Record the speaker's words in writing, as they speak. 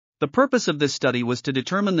The purpose of this study was to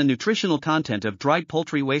determine the nutritional content of dried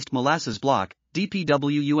poultry waste molasses block,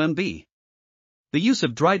 dpw-umb. The use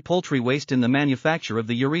of dried poultry waste in the manufacture of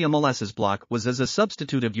the urea-molasses block was as a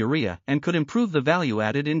substitute of urea and could improve the value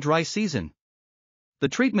added in dry season. The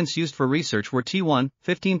treatments used for research were T1,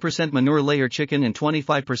 15% manure layer chicken and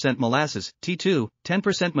 25% molasses, T2,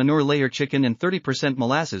 10% manure layer chicken and 30%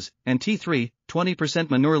 molasses, and T3,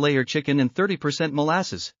 20% manure layer chicken and 30%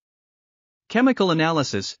 molasses. Chemical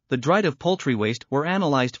analysis: the dried of poultry waste were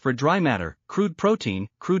analyzed for dry matter, crude protein,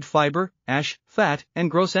 crude fiber, ash, fat,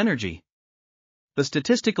 and gross energy. The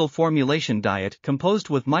statistical formulation diet composed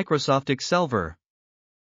with Microsoft Excel ver.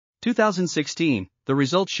 2016, the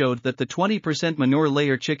results showed that the 20% manure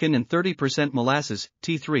layer chicken and 30% molasses,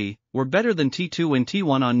 T3, were better than T2 and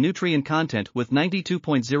T1 on nutrient content with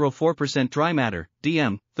 92.04% dry matter,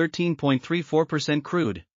 DM, 13.34%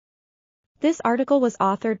 crude. This article was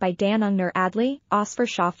authored by Danung, Adli, Osfar,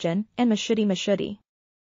 Sjofjan, and Mashudi.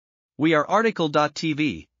 We are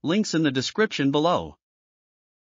RTCLTV, links in the description below.